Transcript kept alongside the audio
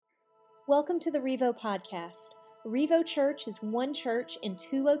Welcome to the Revo Podcast. Revo Church is one church in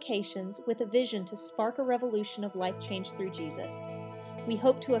two locations with a vision to spark a revolution of life change through Jesus. We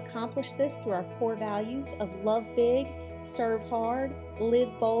hope to accomplish this through our core values of love big, serve hard, live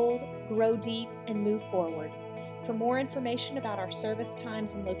bold, grow deep, and move forward. For more information about our service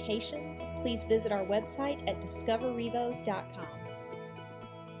times and locations, please visit our website at discoverrevo.com.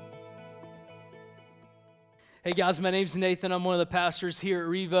 Hey guys, my name's Nathan. I'm one of the pastors here at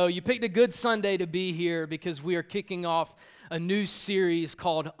Revo. You picked a good Sunday to be here because we are kicking off a new series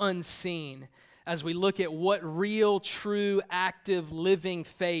called Unseen as we look at what real, true, active, living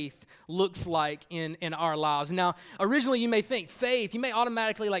faith looks like in our lives. Now, originally you may think faith, you may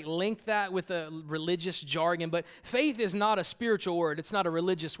automatically link that with a religious jargon, but faith is not a spiritual word. It's not a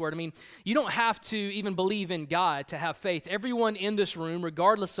religious word. I mean, you don't have to even believe in God to have faith. Everyone in this room,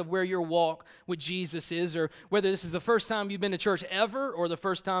 regardless of where your walk with Jesus is, or whether this is the first time you've been to church ever or the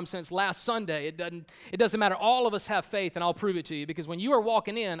first time since last Sunday, it doesn't matter. All of us have faith, and I'll prove it to you, because when you were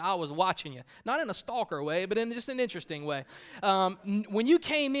walking in, I was watching you. Not in a stalker way, but in just an interesting way. When you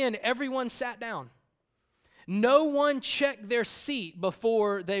came in, everyone sat down. No one checked their seat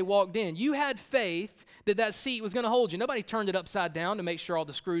before they walked in. You had faith that seat was going to hold you. Nobody turned it upside down to make sure all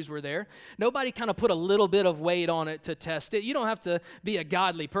the screws were there. Nobody kind of put a little bit of weight on it to test it. You don't have to be a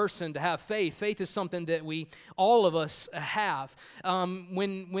godly person to have faith. Faith is something that all of us have.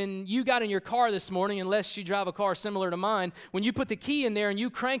 When you got in your car this morning, unless you drive a car similar to mine, when you put the key in there and you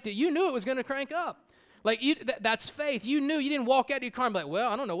cranked it, you knew it was going to crank up. That's faith. You knew. You didn't walk out of your car and be like,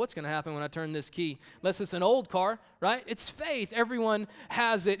 well, I don't know what's going to happen when I turn this key. Unless it's an old car, right? It's faith. Everyone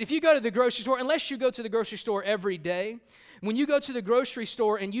has it. If you go to the grocery store, unless you go to the grocery store every day, when you go to the grocery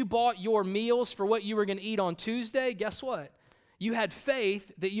store and you bought your meals for what you were going to eat on Tuesday, guess what? You had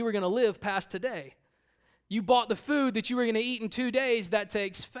faith that you were going to live past today. You bought the food that you were going to eat in 2 days. That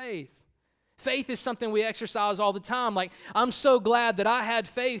takes faith. Faith is something we exercise all the time. I'm so glad that I had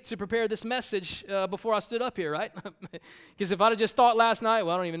faith to prepare this message before I stood up here, right? Because if I'd have just thought last night,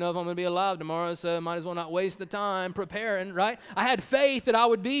 well, I don't even know if I'm going to be alive tomorrow, so I might as well not waste the time preparing, right? I had faith that I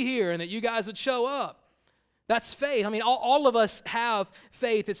would be here and that you guys would show up. That's faith. I mean, all of us have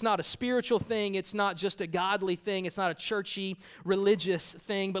faith. It's not a spiritual thing. It's not just a godly thing. It's not a churchy, religious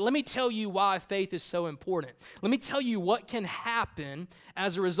thing. But let me tell you why faith is so important. Let me tell you what can happen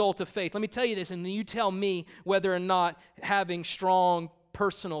as a result of faith. Let me tell you this, and then you tell me whether or not having strong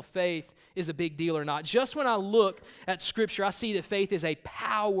personal faith is a big deal or not. Just when I look at Scripture, I see that faith is a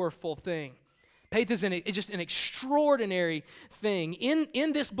powerful thing. Faith is just an extraordinary thing.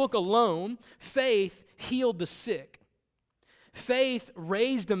 In this book alone, faith healed the sick. Faith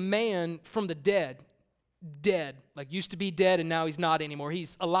raised a man from the dead, used to be dead and now he's not anymore.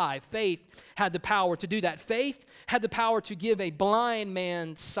 He's alive. Faith had the power to do that. Faith had the power to give a blind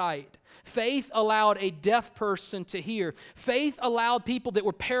man sight. Faith allowed a deaf person to hear. Faith allowed people that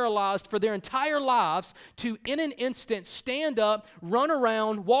were paralyzed for their entire lives to, in an instant, stand up, run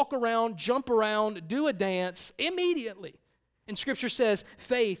around, walk around, jump around, do a dance immediately. And Scripture says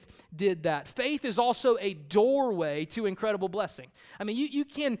faith did that. Faith is also a doorway to incredible blessing. I mean, you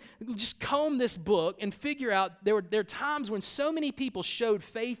can just comb this book and figure out there are times when so many people showed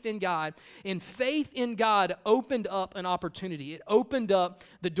faith in God, and faith in God opened up an opportunity. It opened up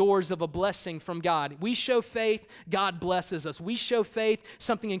the doors of a blessing from God. We show faith, God blesses us. We show faith,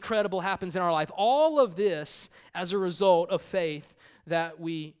 something incredible happens in our life. All of this as a result of faith that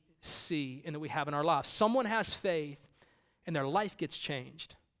we see and that we have in our lives. Someone has faith, and their life gets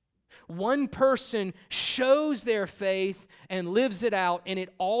changed. One person shows their faith and lives it out, and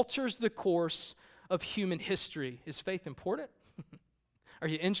it alters the course of human history. Is faith important? Are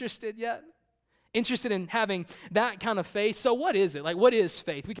you interested yet? Interested in having that kind of faith? So what is it? What is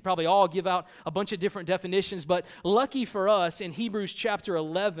faith? We could probably all give out a bunch of different definitions, but lucky for us, in Hebrews chapter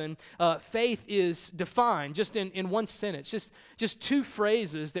 11, faith is defined just in one sentence, just two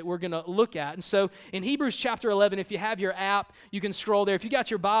phrases that we're going to look at. And so in Hebrews chapter 11, if you have your app, you can scroll there. If you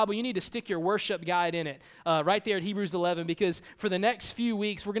got your Bible, you need to stick your worship guide in it right there at Hebrews 11, because for the next few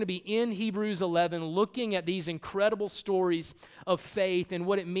weeks, we're going to be in Hebrews 11 looking at these incredible stories of faith and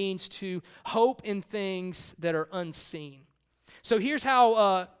what it means to hope in things that are unseen. So here's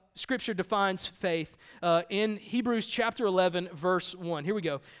how Scripture defines faith in Hebrews chapter 11, verse 1. Here we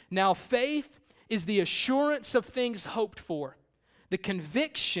go. Now faith is the assurance of things hoped for, the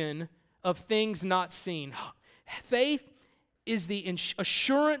conviction of things not seen. Faith is the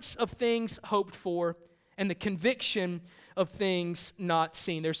assurance of things hoped for and the conviction of things not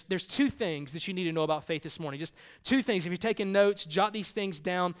seen. There's two things that you need to know about faith this morning. Just two things. If you're taking notes, jot these things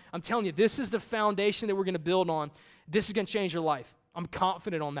down. I'm telling you, this is the foundation that we're going to build on. This is going to change your life. I'm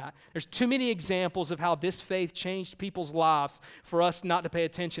confident on that. There's too many examples of how this faith changed people's lives for us not to pay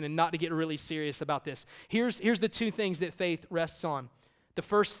attention and not to get really serious about this. Here's the two things that faith rests on. The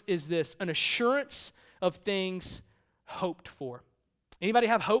first is this, an assurance of things hoped for. Anybody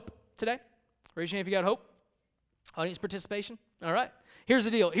have hope today? Raise your hand if you got hope. Audience participation? All right. Here's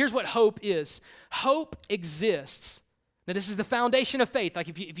the deal. Here's what hope is. Hope exists. Now, this is the foundation of faith. Like,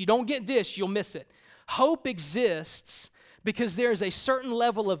 if you don't get this, you'll miss it. Hope exists because there is a certain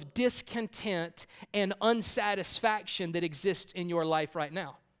level of discontent and unsatisfaction that exists in your life right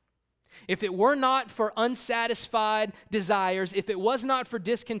now. If it were not for unsatisfied desires, if it was not for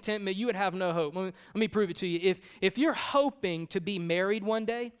discontentment, you would have no hope. Let me prove it to you. If you're hoping to be married one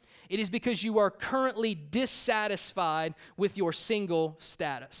day, it is because you are currently dissatisfied with your single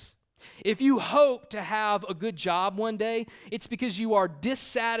status. If you hope to have a good job one day, it's because you are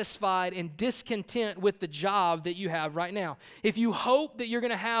dissatisfied and discontent with the job that you have right now. If you hope that you're going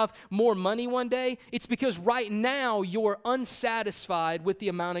to have more money one day, it's because right now you're unsatisfied with the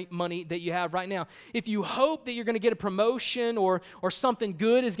amount of money that you have right now. If you hope that you're going to get a promotion or something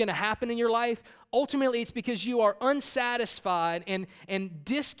good is going to happen in your life, ultimately it's because you are unsatisfied and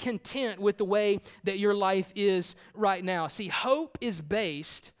discontent with the way that your life is right now. See, hope is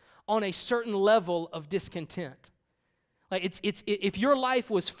based on a certain level of discontent. Like if your life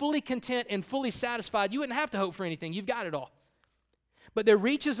was fully content and fully satisfied, you wouldn't have to hope for anything. You've got it all. But there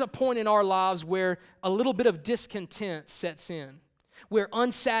reaches a point in our lives where a little bit of discontent sets in, where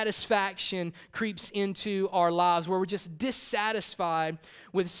unsatisfaction creeps into our lives, where we're just dissatisfied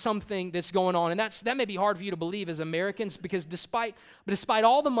with something that's going on. And that may be hard for you to believe as Americans, because despite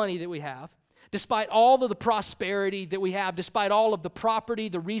all the money that we have, despite all of the prosperity that we have, despite all of the property,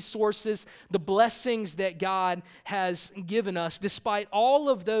 the resources, the blessings that God has given us, despite all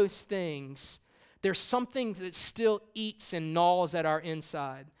of those things, there's something that still eats and gnaws at our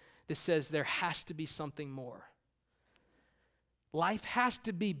inside that says there has to be something more. Life has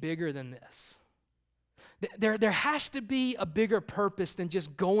to be bigger than this. There has to be a bigger purpose than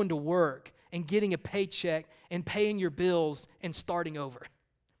just going to work and getting a paycheck and paying your bills and starting over.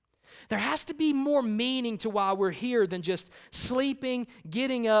 There has to be more meaning to why we're here than just sleeping,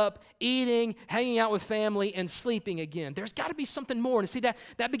 getting up, eating, hanging out with family, and sleeping again. There's got to be something more. And see,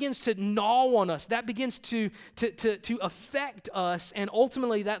 that begins to gnaw on us. That begins to affect us, and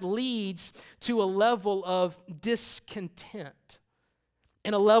ultimately that leads to a level of discontent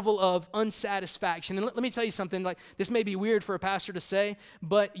and a level of unsatisfaction. And let me tell you something, like this may be weird for a pastor to say,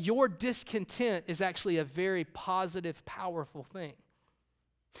 but your discontent is actually a very positive, powerful thing.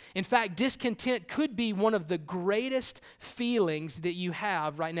 In fact, discontent could be one of the greatest feelings that you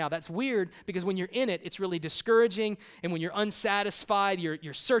have right now. That's weird because when you're in it, it's really discouraging. And when you're unsatisfied,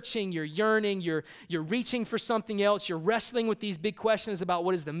 you're searching, you're yearning, you're reaching for something else. You're wrestling with these big questions about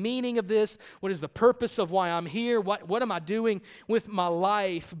what is the meaning of this? What is the purpose of why I'm here? What am I doing with my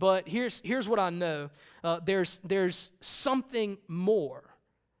life? But here's what I know. There's something more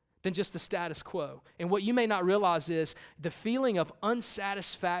than just the status quo. And what you may not realize is the feeling of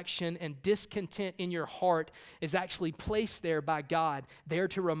unsatisfaction and discontent in your heart is actually placed there by God, there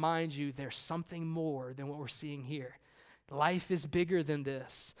to remind you there's something more than what we're seeing here. Life is bigger than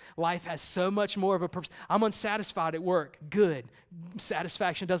this. Life has so much more of a purpose. I'm unsatisfied at work. Good.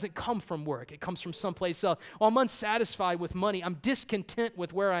 Satisfaction doesn't come from work. It comes from someplace else. Well, I'm unsatisfied with money. I'm discontent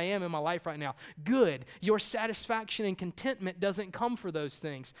with where I am in my life right now. Good. Your satisfaction and contentment doesn't come from those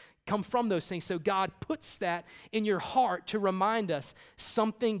things. So God puts that in your heart to remind us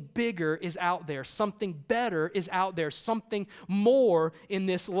something bigger is out there. Something better is out there. Something more in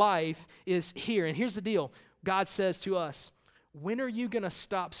this life is here. And here's the deal. God says to us, when are you going to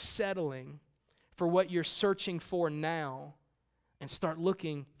stop settling for what you're searching for now and start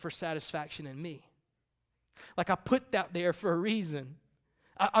looking for satisfaction in me? Like, I put that there for a reason.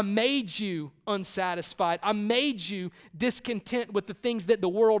 I made you unsatisfied. I made you discontent with the things that the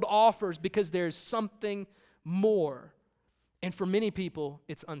world offers because there's something more. And for many people,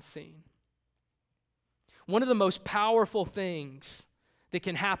 it's unseen. One of the most powerful things that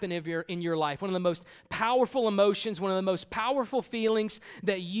can happen in your life, one of the most powerful emotions, one of the most powerful feelings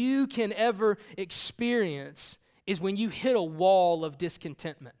that you can ever experience is when you hit a wall of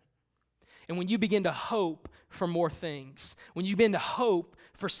discontentment. And when you begin to hope for more things, when you begin to hope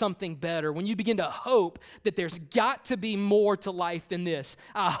for something better, when you begin to hope that there's got to be more to life than this,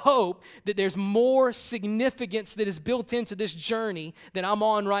 I hope that there's more significance that is built into this journey that I'm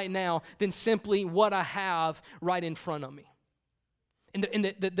on right now than simply what I have right in front of me. And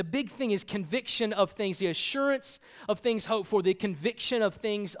the big thing is conviction of things, the assurance of things hoped for, the conviction of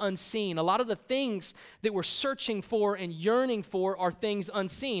things unseen. A lot of the things that we're searching for and yearning for are things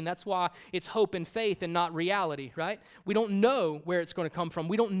unseen. That's why it's hope and faith and not reality, right? We don't know where it's going to come from.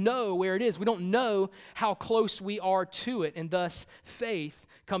 We don't know where it is. We don't know how close we are to it, and thus faith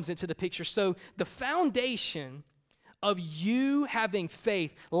comes into the picture. So the foundation of you having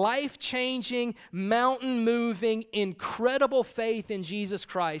faith, life-changing, mountain-moving, incredible faith in Jesus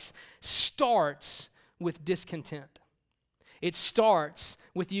Christ starts with discontent. It starts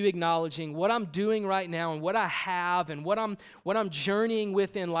with you acknowledging what I'm doing right now and what I have and what I'm journeying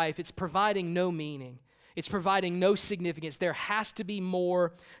with in life. It's providing no meaning. It's providing no significance. There has to be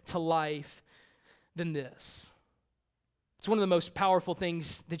more to life than this. It's one of the most powerful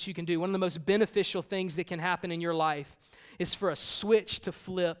things that you can do. One of the most beneficial things that can happen in your life is for a switch to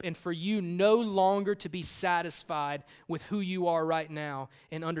flip and for you no longer to be satisfied with who you are right now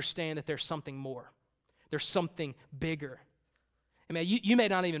and understand that there's something more. There's something bigger. I mean, you may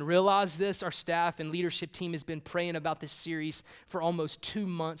not even realize this. Our staff and leadership team has been praying about this series for almost 2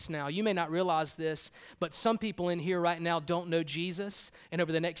 months now. You may not realize this, but some people in here right now don't know Jesus. And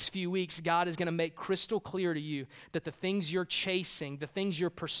over the next few weeks, God is going to make crystal clear to you that the things you're chasing, the things you're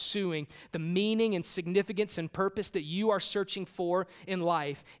pursuing, the meaning and significance and purpose that you are searching for in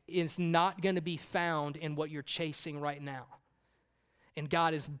life is not going to be found in what you're chasing right now. And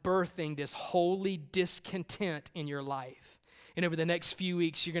God is birthing this holy discontent in your life. And over the next few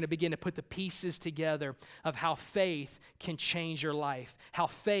weeks, you're going to begin to put the pieces together of how faith can change your life, how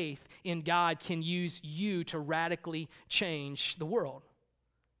faith in God can use you to radically change the world.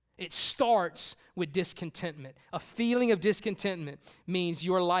 It starts with discontentment. A feeling of discontentment means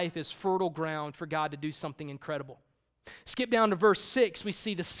your life is fertile ground for God to do something incredible. Skip down to verse 6, we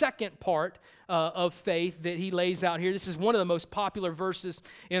see the second part of faith that he lays out here. This is one of the most popular verses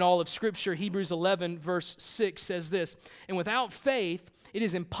in all of Scripture. Hebrews 11, verse 6 says this, "And without faith, it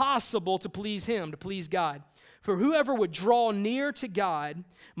is impossible to please him, to please God. For whoever would draw near to God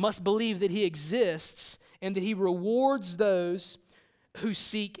must believe that he exists and that he rewards those who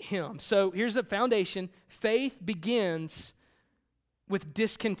seek him." So here's the foundation. Faith begins with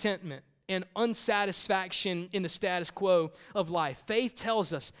discontentment and unsatisfaction in the status quo of life. Faith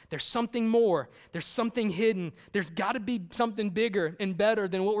tells us there's something more, there's something hidden, there's got to be something bigger and better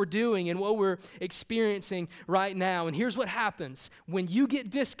than what we're doing and what we're experiencing right now. And here's what happens. When you get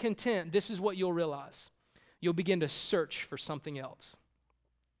discontent, this is what you'll realize. You'll begin to search for something else.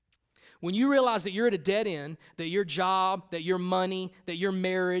 When you realize that you're at a dead end, that your job, that your money, that your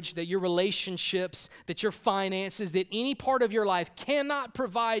marriage, that your relationships, that your finances, that any part of your life cannot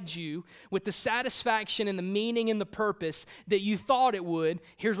provide you with the satisfaction and the meaning and the purpose that you thought it would,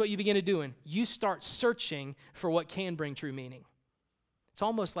 here's what you begin to do. You start searching for what can bring true meaning. It's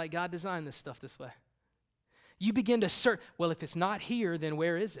almost like God designed this stuff this way. You begin to search, well, if it's not here, then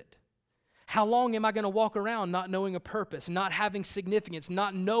where is it? How long am I going to walk around not knowing a purpose, not having significance,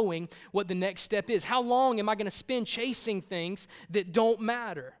 not knowing what the next step is? How long am I going to spend chasing things that don't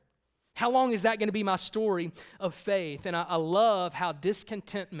matter? How long is that going to be my story of faith? And I love how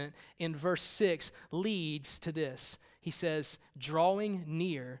discontentment in verse 6 leads to this. He says, drawing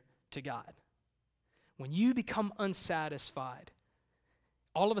near to God. When you become unsatisfied,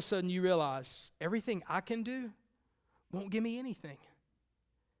 all of a sudden you realize everything I can do won't give me anything.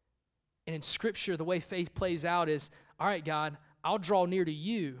 And in Scripture, the way faith plays out is, all right, God, I'll draw near to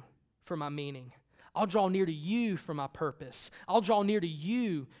you for my meaning. I'll draw near to you for my purpose. I'll draw near to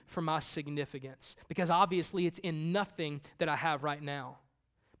you for my significance. Because obviously it's in nothing that I have right now.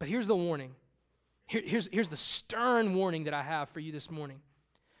 But here's the warning. Here's the stern warning that I have for you this morning.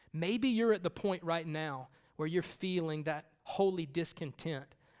 Maybe you're at the point right now where you're feeling that holy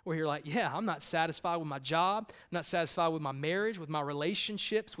discontent, where you're like, yeah, I'm not satisfied with my job. I'm not satisfied with my marriage, with my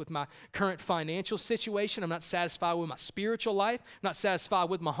relationships, with my current financial situation. I'm not satisfied with my spiritual life. I'm not satisfied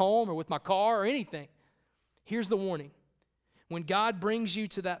with my home or with my car or anything. Here's the warning. When God brings you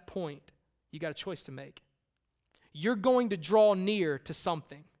to that point, you got a choice to make. You're going to draw near to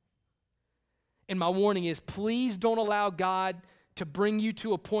something. And my warning is, please don't allow God to bring you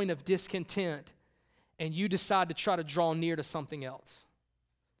to a point of discontent and you decide to try to draw near to something else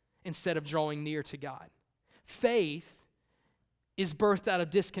instead of drawing near to God. Faith is birthed out of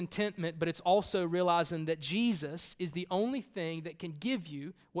discontentment, but it's also realizing that Jesus is the only thing that can give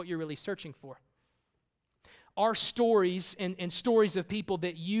you what you're really searching for. Our stories and stories of people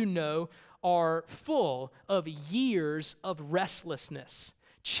that you know are full of years of restlessness,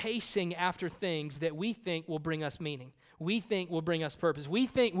 chasing after things that we think will bring us meaning. we think will bring us purpose. We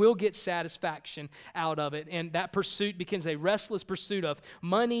think we'll get satisfaction out of it. And that pursuit becomes a restless pursuit of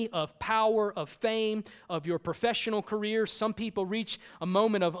money, of power, of fame, of your professional career. Some people reach a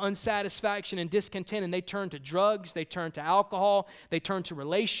moment of unsatisfaction and discontent, and they turn to drugs, they turn to alcohol, they turn to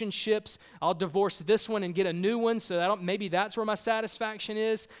relationships. I'll divorce this one and get a new one, so maybe that's where my satisfaction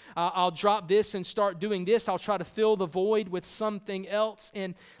is. I'll drop this and start doing this. I'll try to fill the void with something else.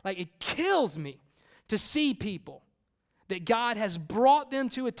 And it kills me to see people that God has brought them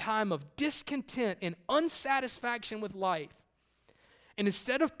to a time of discontent and unsatisfaction with life. And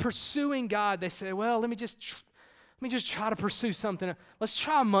instead of pursuing God, they say, well, let me just try to pursue something. Let's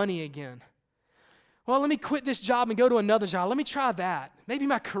try money again. Well, let me quit this job and go to another job. Let me try that. Maybe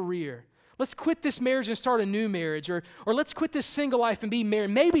my career. Let's quit this marriage and start a new marriage. Or let's quit this single life and be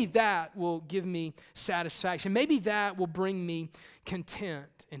married. Maybe that will give me satisfaction. Maybe that will bring me content.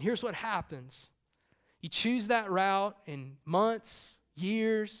 And here's what happens. You choose that route, and months,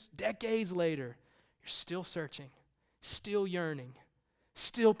 years, decades later, you're still searching, still yearning,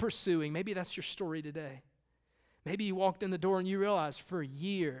 still pursuing. Maybe that's your story today. Maybe you walked in the door and you realized for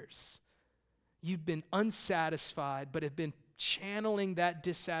years you've been unsatisfied, but have been channeling that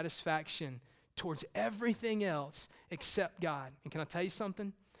dissatisfaction towards everything else except God. And can I tell you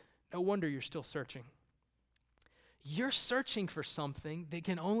something? No wonder you're still searching. You're searching for something that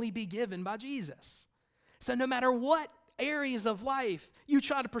can only be given by Jesus. So no matter what areas of life you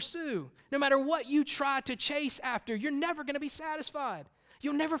try to pursue, no matter what you try to chase after, you're never going to be satisfied.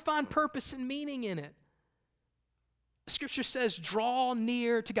 You'll never find purpose and meaning in it. Scripture says, draw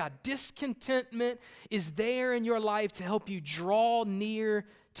near to God. Discontentment is there in your life to help you draw near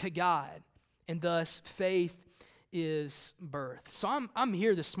to God. And thus, faith is birth. So I'm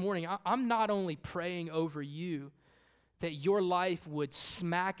here this morning. I'm not only praying over you that your life would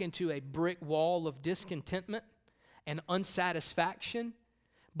smack into a brick wall of discontentment and unsatisfaction,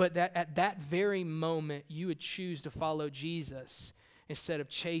 but that at that very moment you would choose to follow Jesus instead of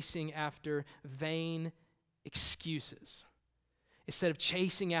chasing after vain excuses, instead of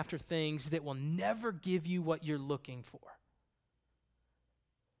chasing after things that will never give you what you're looking for.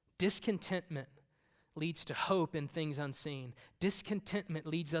 Discontentment leads to hope in things unseen. Discontentment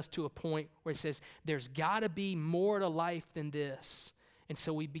leads us to a point where it says, there's got to be more to life than this. And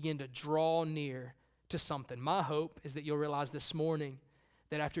so we begin to draw near to something. My hope is that you'll realize this morning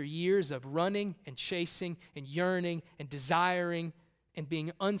that after years of running and chasing and yearning and desiring and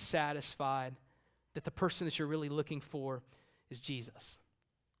being unsatisfied, that the person that you're really looking for is Jesus.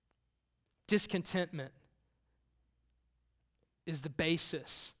 Discontentment is the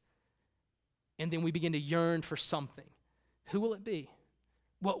basis. And then we begin to yearn for something. Who will it be?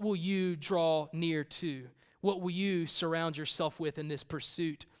 What will you draw near to? What will you surround yourself with in this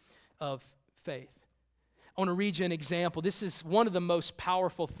pursuit of faith? I want to read you an example. This is one of the most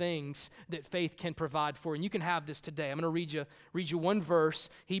powerful things that faith can provide for, and you can have this today. I'm going to read you one verse,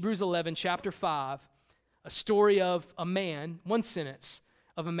 Hebrews 11, chapter 5, a story of a man, one sentence,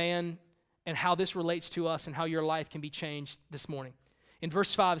 of a man and how this relates to us and how your life can be changed this morning. In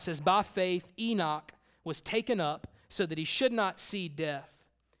verse 5, it says, by faith Enoch was taken up so that he should not see death,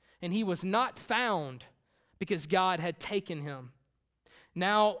 and he was not found because God had taken him.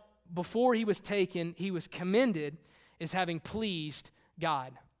 Now, before he was taken, he was commended as having pleased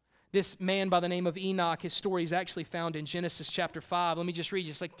God. This man by the name of Enoch, his story is actually found in Genesis chapter 5. Let me just read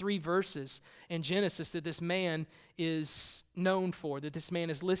just 3 verses in Genesis that this man is known for, that this man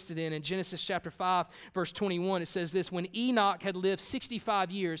is listed in. In Genesis chapter 5, verse 21, it says this, when Enoch had lived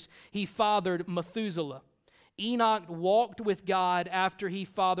 65 years, he fathered Methuselah. Enoch walked with God after he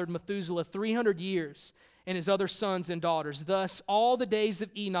fathered Methuselah 300 years and his other sons and daughters. Thus, all the days of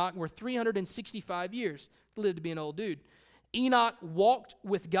Enoch were 365 years. He lived to be an old dude. Enoch walked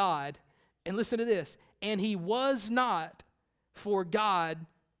with God, and listen to this, and he was not, for God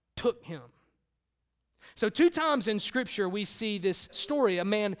took him. So 2 times in Scripture we see this story, a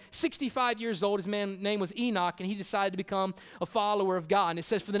man 65 years old, his name was Enoch, and he decided to become a follower of God. And it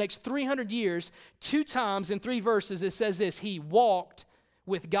says for the next 300 years, 2 times in 3 verses, it says this, he walked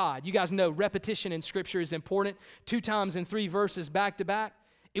with God. You guys know repetition in Scripture is important. 2 times in 3 verses back to back.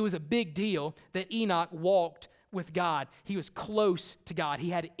 It was a big deal that Enoch walked with God. He was close to God. He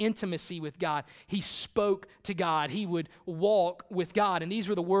had intimacy with God. He spoke to God. He would walk with God. And these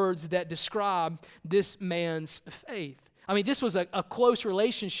were the words that describe this man's faith. I mean, this was a close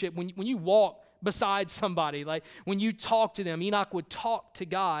relationship when you walk beside somebody. Like when you talk to them, Enoch would talk to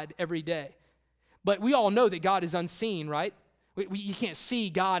God every day. But we all know that God is unseen, right? You can't see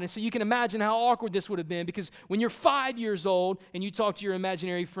God. And so you can imagine how awkward this would have been, because when you're 5 years old and you talk to your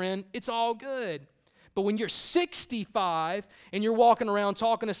imaginary friend, it's all good. But when you're 65 and you're walking around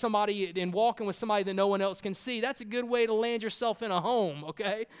talking to somebody and walking with somebody that no one else can see, that's a good way to land yourself in a home,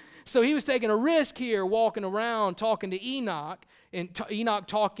 okay? So he was taking a risk here, walking around, talking to Enoch, and Enoch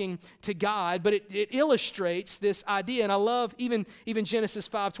talking to God, but it illustrates this idea. And I love even Genesis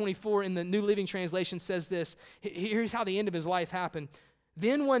 5:24 in the New Living Translation says this. Here's how the end of his life happened.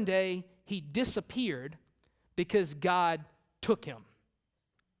 Then one day he disappeared because God took him.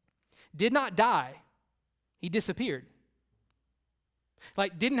 Did not die. He disappeared.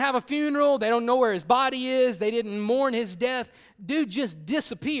 Like, didn't have a funeral. They don't know where his body is. They didn't mourn his death. Dude just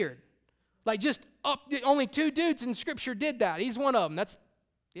disappeared. Like, just up. Only 2 dudes in Scripture did that. He's one of them.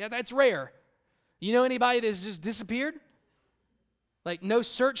 That's rare. You know anybody that's just disappeared? Like, no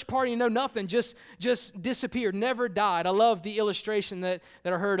search party, no nothing. Just disappeared. Never died. I love the illustration that I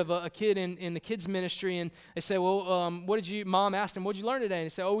heard of a kid in the kids ministry, and they say, well, Mom asked him, what did you learn today? And he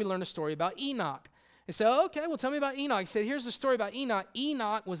said, we learned a story about Enoch. He said, okay, well, tell me about Enoch. He said, here's the story about Enoch.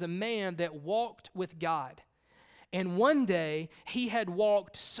 Enoch was a man that walked with God. And one day, he had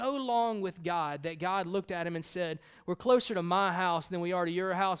walked so long with God that God looked at him and said, we're closer to my house than we are to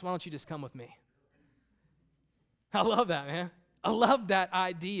your house. Why don't you just come with me? I love that, man. I love that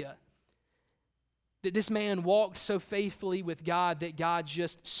idea. That this man walked so faithfully with God that God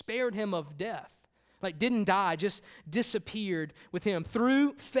just spared him of death. Like, didn't die, just disappeared with him.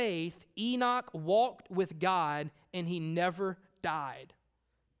 Through faith, Enoch walked with God and he never died.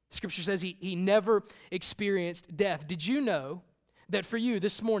 Scripture says he never experienced death. Did you know that for you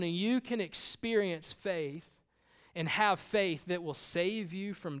this morning, you can experience faith and have faith that will save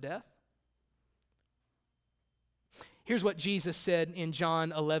you from death? Here's what Jesus said in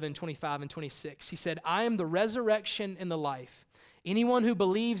John 11:25 and 26. He said, I am the resurrection and the life. Anyone who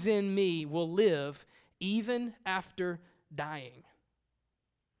believes in me will live even after dying.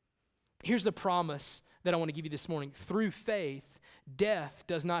 Here's the promise that I want to give you this morning. Through faith, death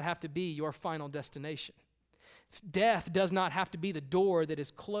does not have to be your final destination. Death does not have to be the door that is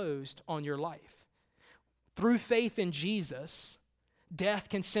closed on your life. Through faith in Jesus, death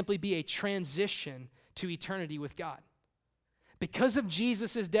can simply be a transition to eternity with God. Because of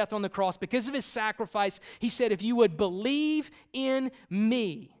Jesus' death on the cross, because of his sacrifice, he said, if you would believe in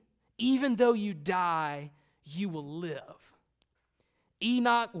me, even though you die, you will live.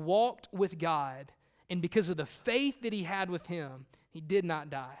 Enoch walked with God, and because of the faith that he had with him, he did not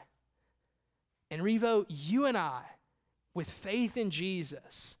die. And Revo, you and I, with faith in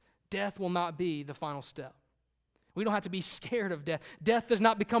Jesus, death will not be the final step. We don't have to be scared of death. Death does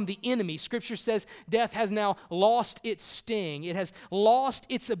not become the enemy. Scripture says death has now lost its sting. It has lost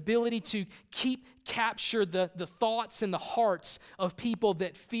its ability to capture the thoughts and the hearts of people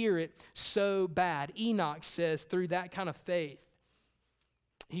that fear it so bad. Enoch says through that kind of faith,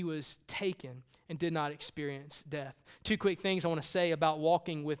 he was taken and did not experience death. 2 quick things I want to say about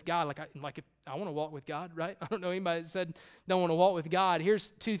walking with God. If I want to walk with God, right? I don't know anybody that said don't want to walk with God.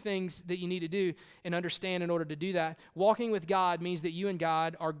 Here's 2 things that you need to do and understand in order to do that. Walking with God means that you and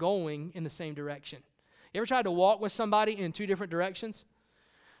God are going in the same direction. You ever tried to walk with somebody in 2 different directions?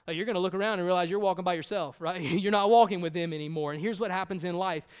 Like, you're going to look around and realize you're walking by yourself, right? You're not walking with them anymore. And here's what happens in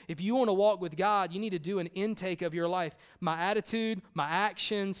life. If you want to walk with God, you need to do an intake of your life. My attitude, my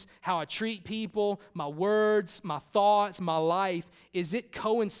actions, how I treat people, my words, my thoughts, my life, is it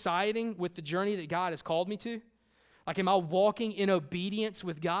coinciding with the journey that God has called me to? Like, am I walking in obedience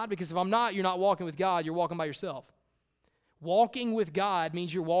with God? Because if I'm not, you're not walking with God, you're walking by yourself. Walking with God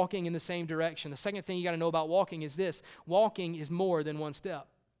means you're walking in the same direction. The second thing you got to know about walking is this. Walking is more than 1 step.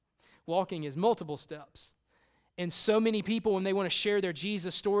 Walking is multiple steps. And so many people, when they want to share their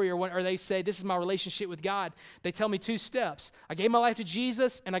Jesus story or they say, this is my relationship with God, they tell me 2 steps. I gave my life to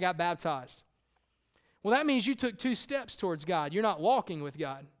Jesus and I got baptized. Well, that means you took 2 steps towards God. You're not walking with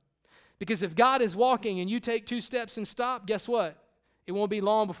God. Because if God is walking and you take 2 steps and stop, guess what? It won't be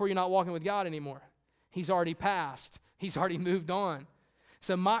long before you're not walking with God anymore. He's already passed. He's already moved on.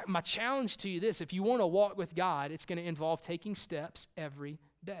 So my challenge to you this, if you want to walk with God, it's going to involve taking steps every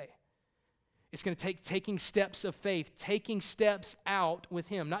day. It's going to take taking steps of faith, taking steps out with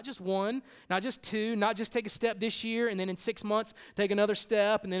him. Not just 1, not just 2, not just take a step this year and then in 6 months take another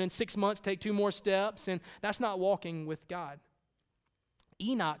step and then in 6 months take 2 more steps. And that's not walking with God.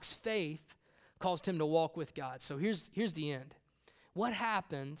 Enoch's faith caused him to walk with God. So here's the end. What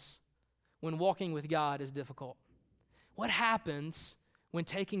happens when walking with God is difficult? What happens when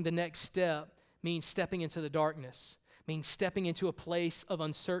taking the next step means stepping into the darkness, means stepping into a place of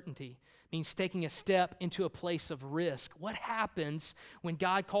uncertainty, means taking a step into a place of risk? What happens when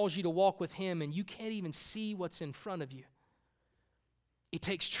God calls you to walk with him and you can't even see what's in front of you? It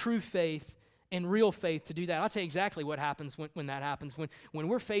takes true faith and real faith to do that. I'll tell you exactly what happens when that happens. When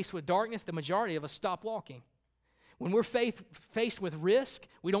we're faced with darkness, the majority of us stop walking. When we're faced with risk,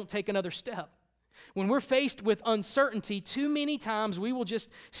 we don't take another step. When we're faced with uncertainty, too many times we will just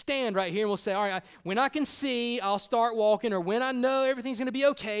stand right here and we'll say, all right, when I can see, I'll start walking, or when I know everything's going to be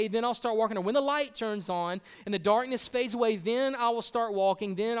okay, then I'll start walking, or when the light turns on and the darkness fades away, then I will start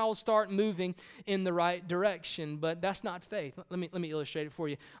walking, then I will start moving in the right direction. But that's not faith. Let me illustrate it for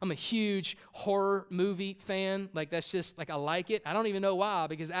you. I'm a huge horror movie fan. That's just, I like it. I don't even know why,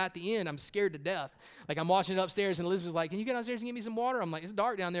 because at the end, I'm scared to death. I'm watching it upstairs, and Elizabeth's like, can you get downstairs and get me some water? I'm like, it's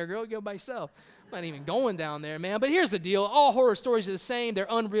dark down there, girl. You go by yourself. I'm not even going down there, man. But here's the deal. All horror stories are the same. They're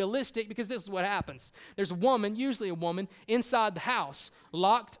unrealistic because this is what happens. There's a woman, usually a woman, inside the house,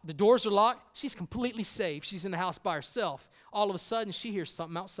 locked. The doors are locked. She's completely safe. She's in the house by herself. All of a sudden, she hears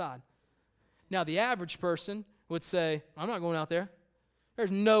something outside. Now, the average person would say, I'm not going out there.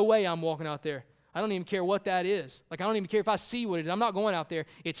 There's no way I'm walking out there. I don't even care what that is. I don't even care if I see what it is. I'm not going out there.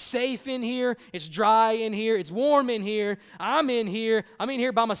 It's safe in here. It's dry in here. It's warm in here. I'm in here. I'm in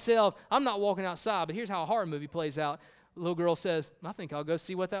here by myself. I'm not walking outside. But here's how a horror movie plays out. The little girl says, I think I'll go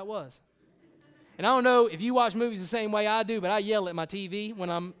see what that was. And I don't know if you watch movies the same way I do, but I yell at my TV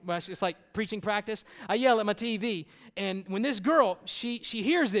when it's like preaching practice. I yell at my TV. And when this girl, she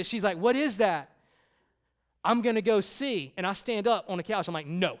hears this, she's like, what is that? I'm going to go see. And I stand up on the couch. I'm like,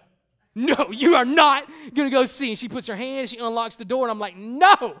 no, you are not going to go see. And she puts her hand, she unlocks the door, and I'm like,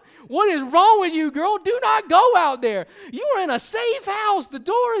 no, what is wrong with you, girl? Do not go out there. You are in a safe house. The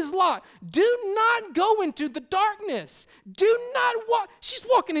door is locked. Do not go into the darkness. Do not walk. She's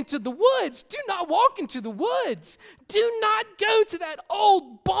walking into the woods. Do not walk into the woods. Do not go to that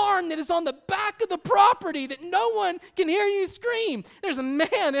old barn that is on the back of the property that no one can hear you scream. There's a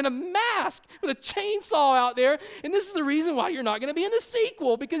man in a mask with a chainsaw out there, and this is the reason why you're not going to be in the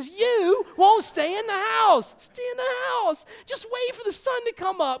sequel, because you won't stay in the house. Stay in the house. Just wait for the sun to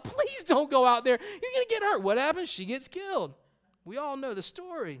come up. Please don't go out there. You're going to get hurt. What happens? She gets killed. We all know the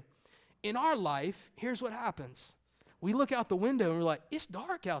story. In our life, here's what happens. We look out the window and we're like, it's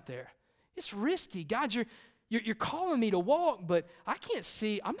dark out there. It's risky. God, you're calling me to walk, but I can't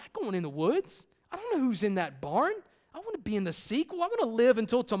see. I'm not going in the woods. I don't know who's in that barn. I want to be in the sequel. I want to live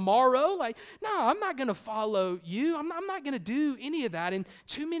until tomorrow. No, I'm not going to follow you. I'm not going to do any of that. And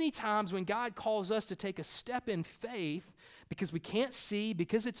too many times when God calls us to take a step in faith, because we can't see,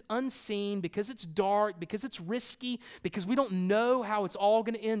 because it's unseen, because it's dark, because it's risky, because we don't know how it's all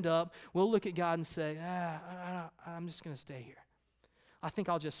going to end up, we'll look at God and say, I'm just going to stay here. I think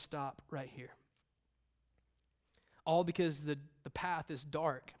I'll just stop right here. All because the path is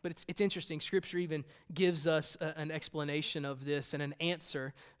dark. But it's interesting. Scripture even gives us an explanation of this and an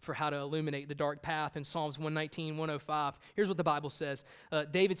answer for how to illuminate the dark path in Psalms 119, 105. Here's what the Bible says.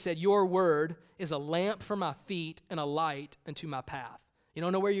 David said, your word is a lamp for my feet and a light unto my path. You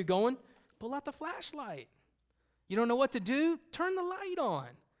don't know where you're going? Pull out the flashlight. You don't know what to do? Turn the light on.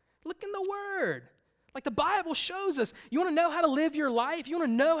 Look in the word. Like the Bible shows us. You want to know how to live your life? You want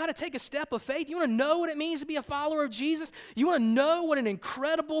to know how to take a step of faith? You want to know what it means to be a follower of Jesus? You want to know what an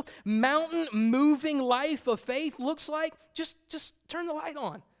incredible mountain-moving life of faith looks like? Just turn the light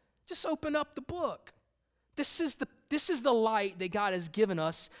on. Just open up the book. This is the light that God has given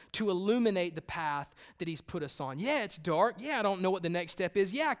us to illuminate the path that He's put us on. Yeah, it's dark. Yeah, I don't know what the next step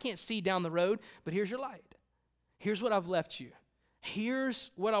is. Yeah, I can't see down the road, but here's your light. Here's what I've left you.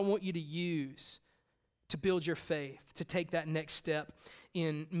 Here's what I want you to use to build your faith, to take that next step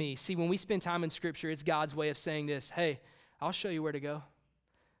in me. See, when we spend time in Scripture, it's God's way of saying this, hey, I'll show you where to go.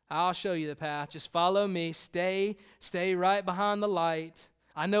 I'll show you the path. Just follow me. Stay right behind the light.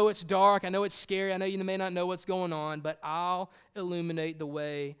 I know it's dark. I know it's scary. I know you may not know what's going on, but I'll illuminate the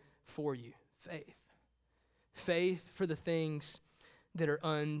way for you. Faith. Faith for the things that are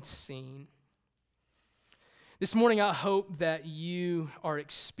unseen. This morning, I hope that you are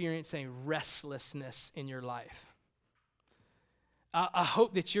experiencing restlessness in your life. I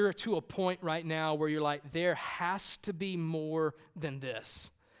hope that you're to a point right now where you're like, there has to be more than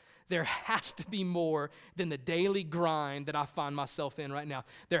this. There has to be more than the daily grind that I find myself in right now.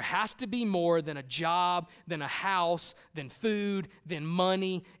 There has to be more than a job, than a house, than food, than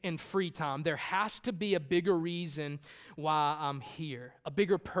money and free time. There has to be a bigger reason why I'm here, a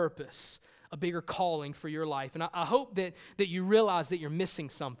bigger purpose, a bigger calling for your life. And I hope that you realize that you're missing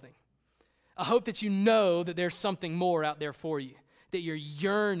something. I hope that you know that there's something more out there for you, that you're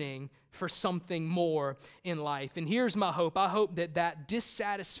yearning for something more in life. And here's my hope. I hope that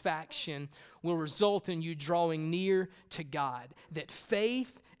dissatisfaction will result in you drawing near to God, that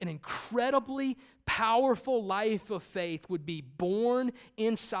faith, an incredibly powerful life of faith would be born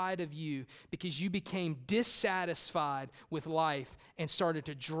inside of you because you became dissatisfied with life and started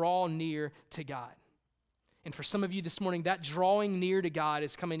to draw near to God. And for some of you this morning, that drawing near to God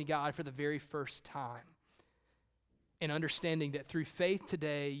is coming to God for the very first time. And understanding that through faith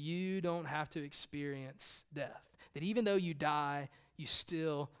today, you don't have to experience death. That even though you die, you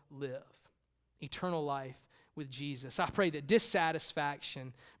still live. Eternal life with Jesus. I pray that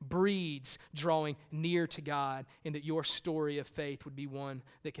dissatisfaction breeds drawing near to God, and that your story of faith would be one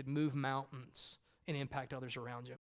that could move mountains and impact others around you.